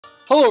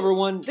Hello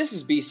everyone, this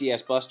is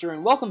BCS Buster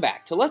and welcome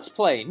back to Let's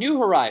Play New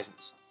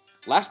Horizons.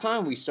 Last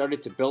time we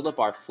started to build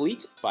up our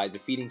fleet by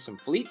defeating some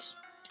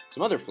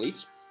other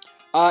fleets.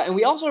 And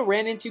we also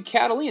ran into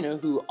Catalina,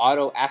 who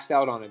Otto asked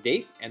out on a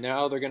date, and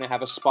now they're going to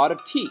have a spot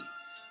of tea.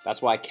 That's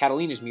why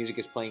Catalina's music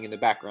is playing in the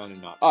background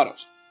and not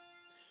Otto's.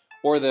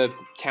 Or the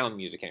town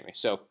music anyway.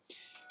 So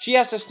she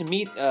asked us to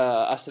meet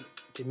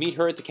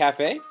her at the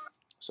cafe,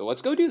 so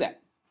let's go do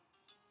that.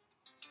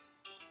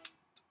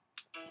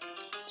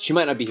 She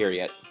might not be here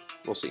yet.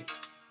 We'll see.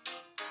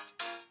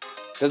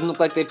 Doesn't look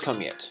like they've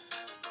come yet.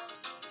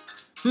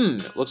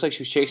 It looks like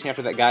she was chasing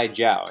after that guy,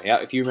 Zhao.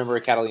 Yeah, if you remember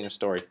a Catalina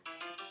story.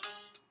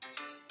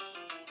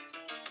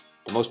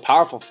 The most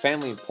powerful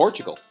family in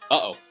Portugal.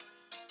 Uh-oh.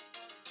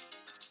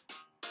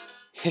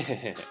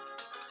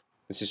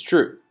 This is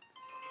true.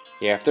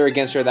 Yeah, if they're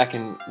against her, that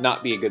can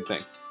not be a good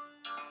thing.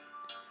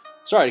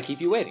 Sorry to keep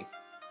you waiting.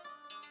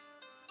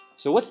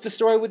 So what's the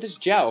story with this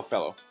Zhao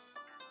fellow?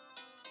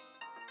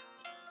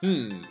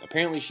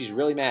 Apparently she's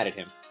really mad at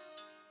him.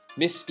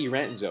 Miss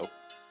Iranzo.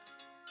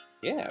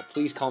 Yeah,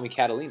 please call me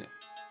Catalina.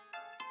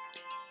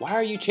 Why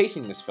are you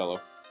chasing this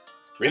fellow?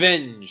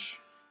 Revenge!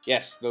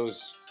 Yes,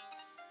 those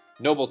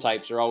noble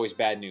types are always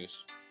bad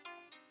news.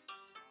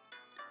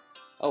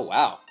 Oh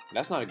wow,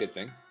 that's not a good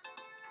thing.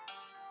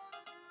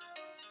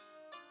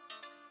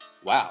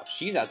 Wow,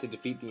 she's out to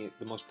defeat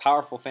the most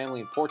powerful family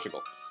in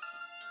Portugal.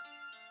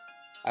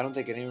 I don't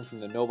think anyone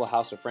from the noble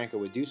house of Franco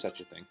would do such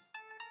a thing.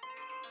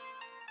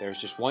 There's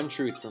just one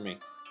truth for me.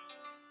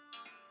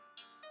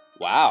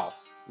 Wow.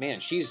 Man,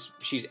 she's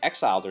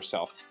exiled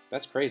herself.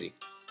 That's crazy.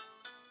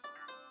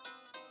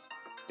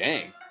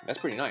 Dang, that's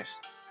pretty nice.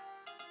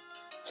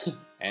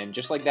 And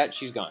just like that,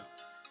 she's gone.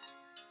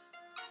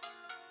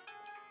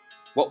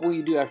 What will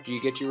you do after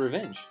you get your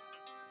revenge?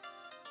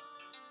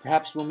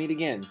 Perhaps we'll meet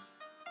again.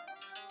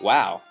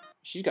 Wow,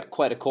 she's got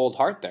quite a cold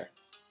heart there.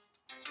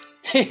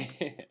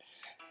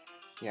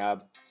 Yeah,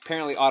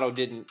 apparently Otto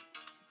didn't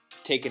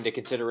take into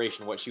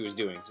consideration what she was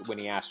doing when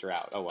he asked her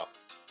out. Oh well.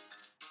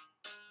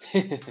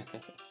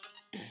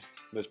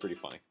 That's pretty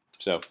funny.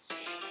 So,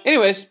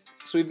 anyways,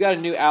 so we've got a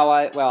new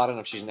ally. Well, I don't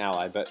know if she's an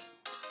ally, but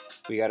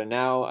we got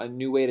a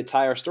new way to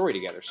tie our story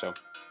together. So,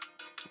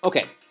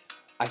 okay,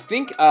 I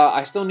think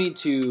I still need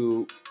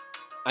to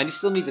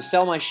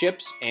sell my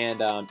ships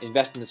and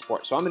invest in the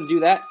sport. So I'm going to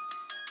do that.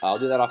 I'll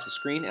do that off the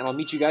screen, and I'll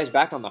meet you guys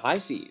back on the high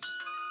seas.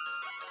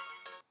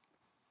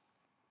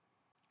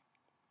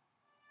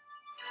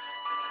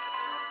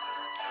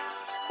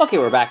 Okay,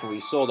 we're back and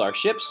we sold our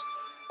ships.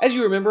 As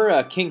you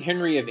remember, King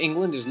Henry of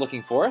England is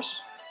looking for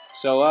us.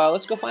 So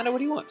let's go find out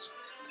what he wants.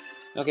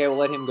 Okay, we'll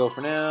let him go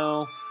for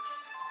now.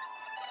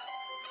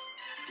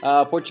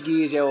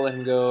 Portuguese, yeah, we'll let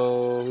him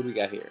go. Who do we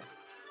got here?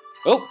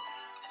 Oh,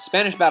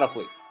 Spanish battle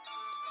fleet.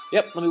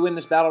 Yep, let me win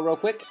this battle real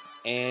quick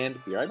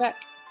and be right back.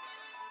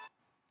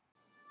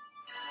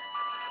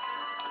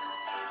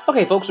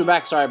 Okay, folks, we're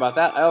back. Sorry about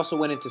that. I also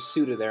went into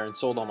Ceuta there and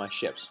sold all my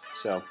ships.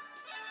 So,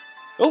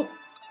 oh,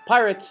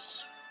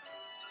 pirates.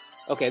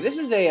 Okay, this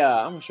is a,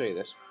 I'm going to show you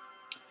this.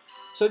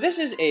 So this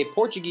is a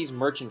Portuguese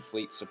merchant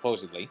fleet,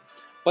 supposedly,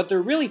 but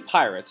they're really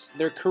pirates.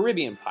 They're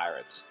Caribbean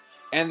pirates,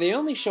 and they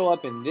only show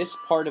up in this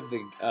part of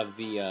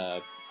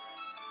the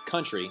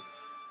country,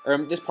 or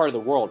this part of the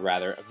world,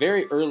 rather,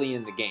 very early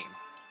in the game.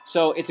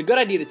 So it's a good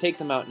idea to take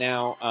them out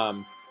now.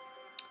 I'm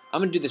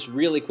going to do this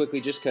really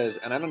quickly just because,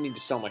 and I don't need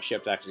to sell my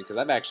ships, actually, because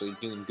I'm actually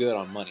doing good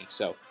on money.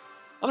 So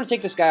I'm going to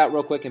take this guy out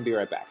real quick and be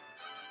right back.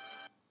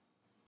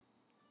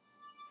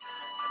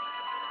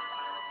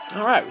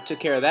 Alright, we took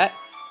care of that.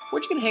 We're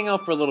just going to hang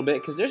out for a little bit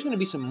because there's going to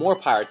be some more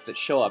pirates that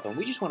show up, and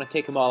we just want to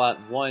take them all out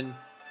in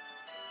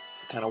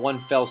one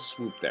fell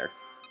swoop there.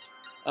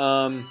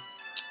 So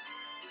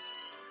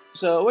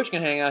we're just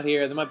going to hang out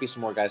here. There might be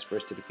some more guys for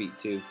us to defeat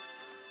too.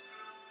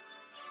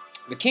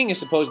 The king is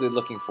supposedly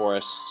looking for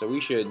us, so we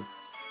should...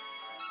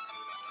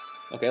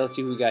 Okay, let's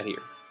see who we got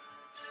here.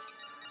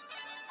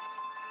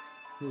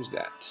 Who's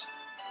that?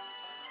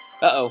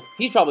 Uh-oh,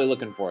 he's probably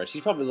looking for us.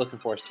 He's probably looking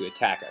for us to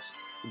attack us,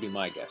 would be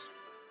my guess.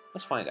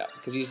 Let's find out,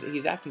 because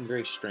he's acting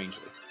very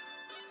strangely.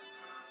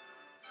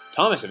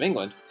 Thomas of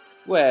England?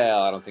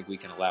 Well, I don't think we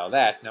can allow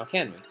that, now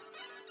can we?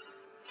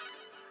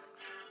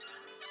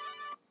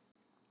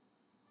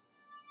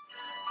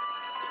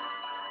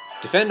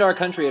 Defend our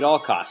country at all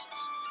costs.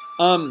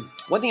 One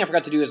thing I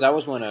forgot to do is I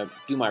always want to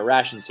do my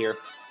rations here.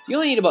 You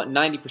only need about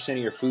 90% of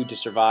your food to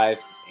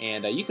survive,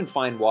 and you can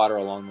find water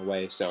along the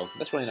way, so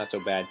that's really not so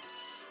bad.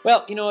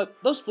 Well, you know what?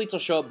 Those fleets will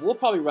show up. We'll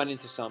probably run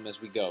into some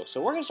as we go.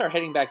 So we're going to start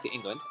heading back to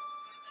England.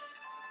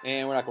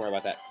 And we're not going to worry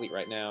about that fleet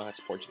right now. That's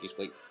a Portuguese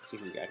fleet. Let's see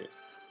who we got here.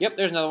 Yep,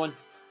 there's another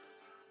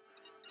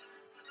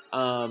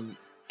one.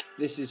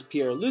 This is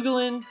Pierre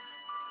Lugalin,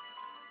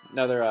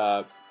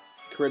 another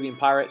Caribbean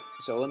pirate.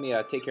 So let me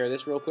take care of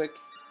this real quick.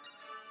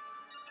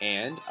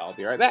 And I'll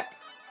be right back.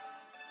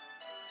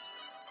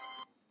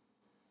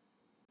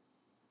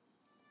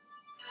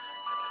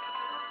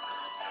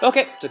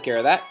 Okay, took care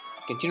of that.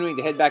 Continuing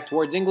to head back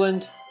towards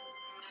England.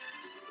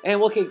 And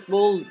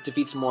we'll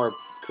defeat some more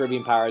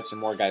Caribbean pirates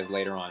and more guys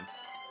later on.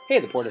 Hey,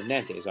 the port of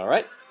Nantes,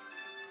 alright?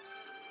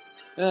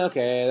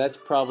 Okay, that's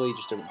probably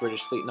just a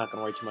British fleet. Not going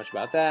to worry too much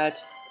about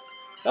that.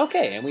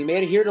 Okay, and we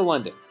made it here to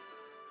London.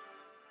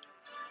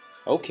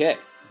 Okay,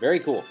 very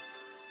cool.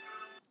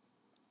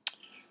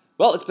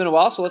 Well, it's been a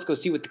while, so let's go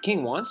see what the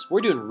king wants.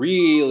 We're doing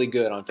really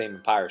good on fame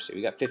and piracy.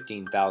 We got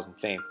 15,000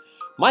 fame.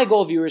 My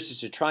goal, viewers, is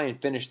to try and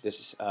finish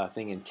this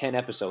thing in 10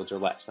 episodes or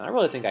less. And I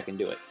really think I can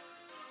do it.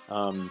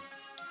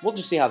 We'll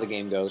just see how the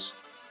game goes.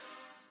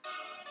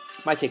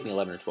 Might take me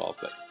 11 or 12,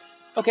 but...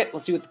 Okay,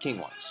 let's see what the king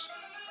wants.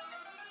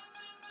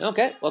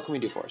 Okay, what can we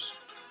do for us?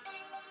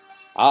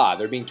 Ah,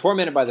 they're being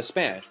tormented by the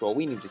Spanish. Well,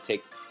 we need to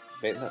take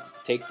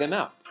them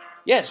out.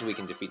 Yes, we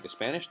can defeat the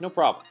Spanish, no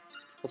problem.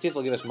 Let's see if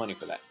they'll give us money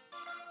for that.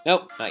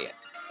 Nope, not yet.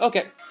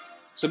 Okay,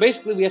 so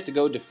basically we have to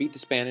go defeat the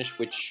Spanish,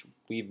 which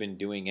we've been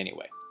doing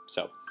anyway.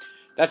 So,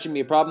 that shouldn't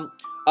be a problem.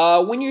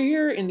 When you're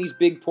here in these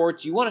big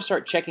ports, you want to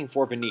start checking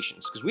for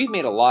Venetians, because we've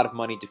made a lot of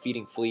money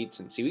defeating fleets,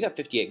 and see, we got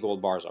 58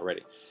 gold bars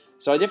already.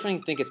 So I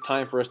definitely think it's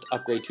time for us to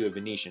upgrade to a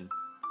Venetian.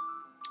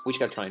 We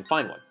just got to try and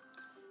find one.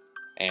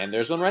 And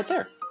there's one right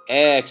there.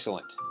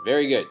 Excellent.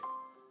 Very good.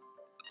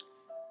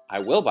 I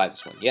will buy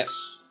this one, yes.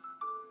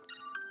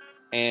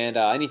 And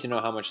I need to know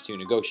how much to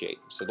negotiate.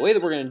 So the way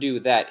that we're going to do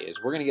that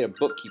is we're going to get a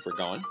bookkeeper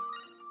going.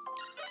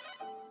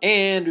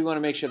 And we want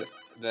to make sure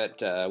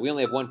that we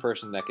only have one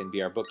person that can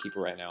be our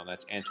bookkeeper right now, and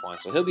that's Antoine.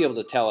 So he'll be able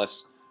to tell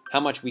us how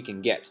much we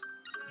can get,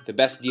 the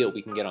best deal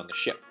we can get on the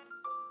ship.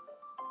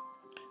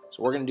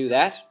 So we're going to do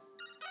that.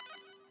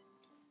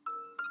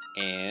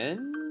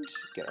 And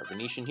get our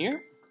Venetian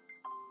here.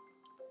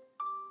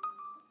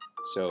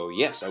 So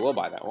yes, I will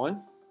buy that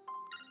one.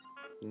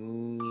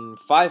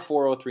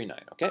 54039.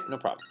 Okay, no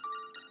problem.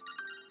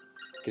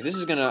 Because this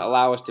is going to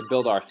allow us to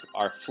build our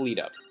fleet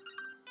up.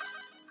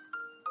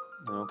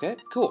 Okay,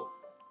 cool.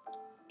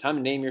 Time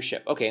to name your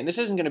ship. Okay, and this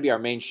isn't going to be our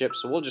main ship,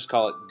 so we'll just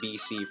call it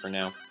BC for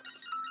now.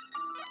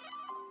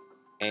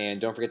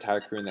 And don't forget to hire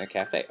crew in that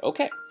cafe.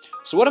 Okay,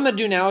 so what I'm going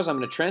to do now is I'm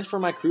going to transfer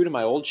my crew to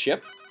my old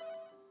ship.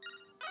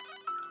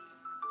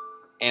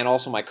 And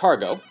also my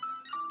cargo.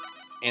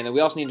 And then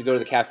we also need to go to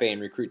the cafe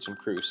and recruit some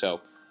crew.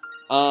 So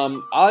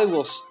I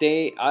will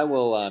stay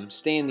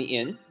in the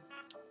inn.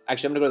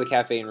 Actually, I'm going to go to the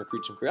cafe and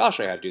recruit some crew. I'll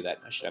show you how to do that.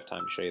 I should have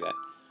time to show you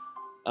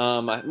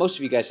that. Most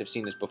of you guys have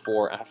seen this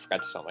before. I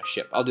forgot to sell my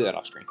ship. I'll do that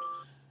off screen.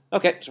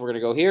 Okay, so we're going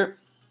to go here.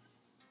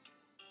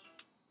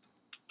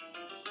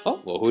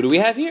 Oh, well, who do we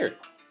have here?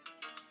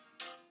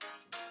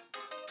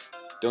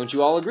 Don't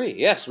you all agree?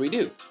 Yes, we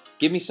do.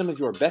 Give me some of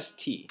your best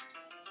tea.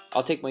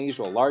 I'll take my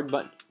usual lard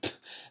bun.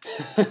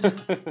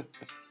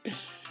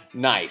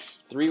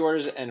 Nice. 3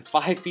 orders and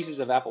 5 pieces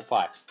of apple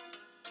pie.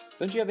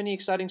 Don't you have any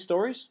exciting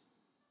stories?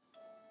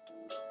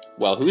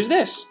 Well, who's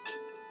this?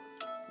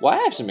 Well,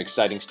 I have some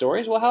exciting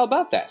stories. Well, how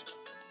about that?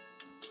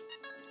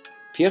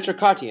 Pietro,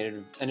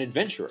 an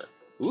adventurer.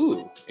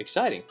 Ooh,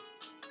 exciting.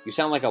 You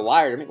sound like a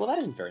liar to me. Well, that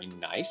isn't very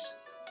nice.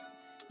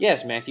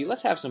 Yes, Matthew,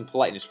 let's have some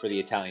politeness for the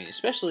Italian,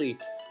 especially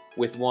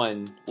with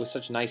one with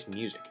such nice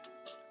music.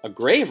 A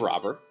grave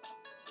robber?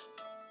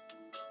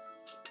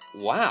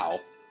 Wow,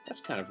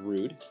 that's kind of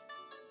rude.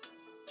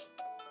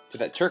 To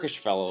that Turkish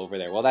fellow over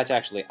there. Well, that's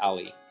actually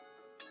Ali.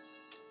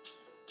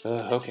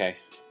 Okay.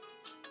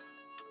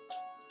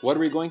 What are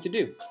we going to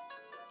do?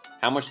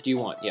 How much do you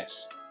want?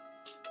 Yes.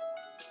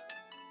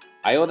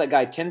 I owe that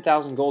guy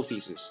 10,000 gold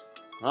pieces.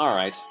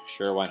 Alright,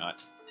 sure, why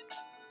not?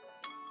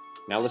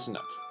 Now listen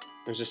up.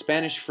 There's a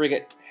Spanish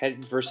frigate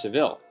headed for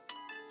Seville.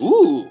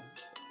 Ooh!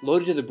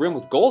 Loaded to the brim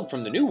with gold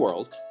from the New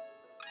World.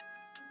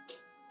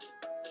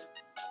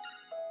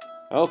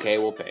 Okay,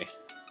 we'll pay.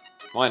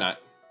 Why not?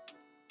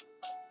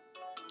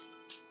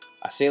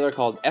 A sailor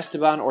called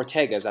Esteban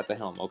Ortega is at the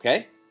helm,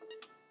 okay?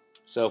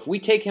 So if we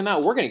take him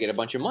out, we're going to get a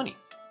bunch of money.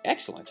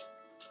 Excellent.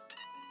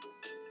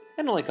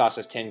 That only costs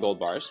us 10 gold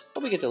bars,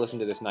 but we get to listen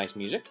to this nice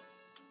music.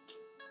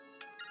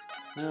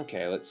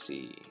 Okay, let's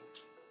see.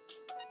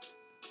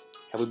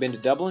 Have we been to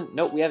Dublin?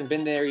 Nope, we haven't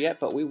been there yet,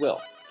 but we will.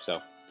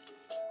 So,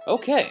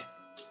 okay.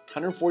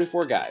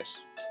 144 guys.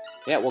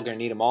 Yeah, we're going to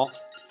need them all.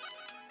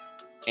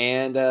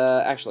 And,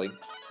 actually,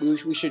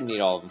 we shouldn't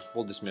need all of them.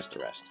 We'll dismiss the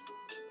rest.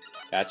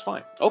 That's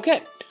fine.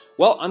 Okay.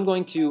 Well, I'm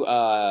going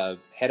to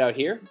head out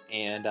here,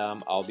 and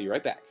I'll be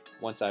right back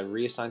once I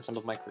reassign some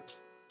of my crew.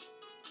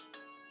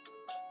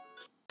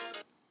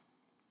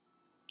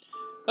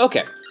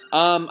 Okay.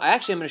 I'm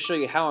going to show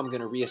you how I'm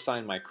going to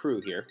reassign my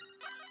crew here.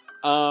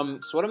 So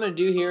what I'm going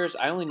to do here is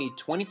I only need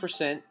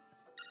 20%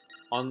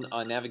 on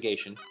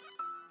navigation,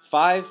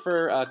 5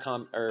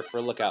 for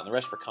for lookout, and the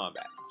rest for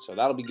combat. So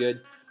that'll be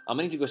good. I'm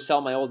going to need to go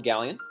sell my old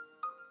galleon,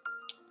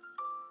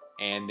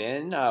 and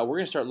then we're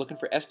going to start looking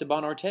for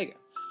Esteban Ortega.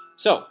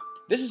 So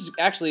this is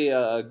actually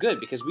good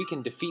because we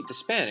can defeat the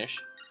Spanish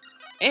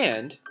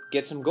and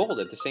get some gold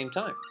at the same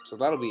time. So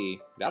that'll be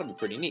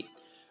pretty neat.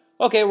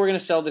 Okay, we're going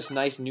to sell this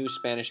nice new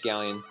Spanish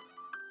galleon.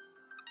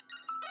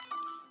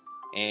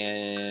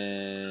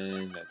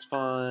 And that's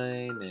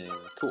fine. And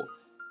cool.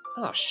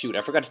 Oh, shoot.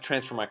 I forgot to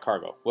transfer my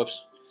cargo.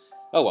 Whoops.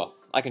 Oh, well.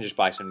 I can just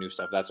buy some new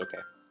stuff. That's okay.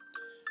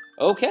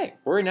 Okay.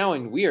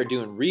 We are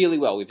doing really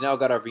well. We've now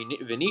got our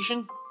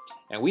Venetian,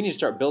 and we need to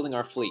start building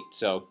our fleet.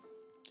 So,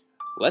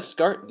 let's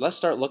start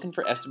looking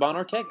for Esteban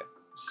Ortega.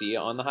 See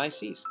ya on the high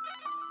seas.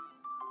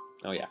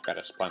 Oh yeah, I've got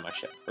to supply my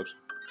ship. Oops.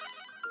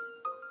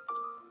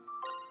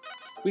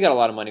 We got a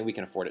lot of money. We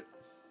can afford it.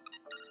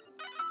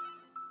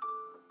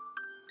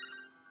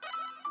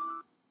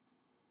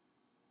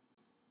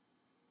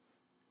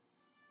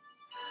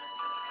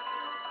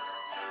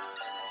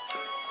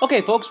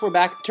 Okay, folks, we're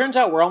back. Turns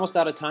out we're almost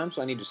out of time,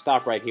 so I need to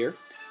stop right here.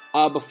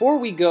 Before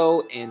we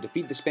go and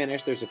defeat the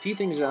Spanish, there's a few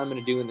things that I'm going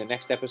to do in the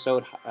next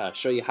episode.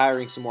 Show you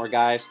hiring some more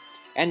guys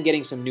and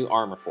getting some new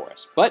armor for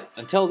us. But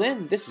until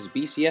then, this is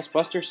BCS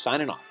Buster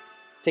signing off.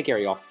 Take care,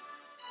 y'all.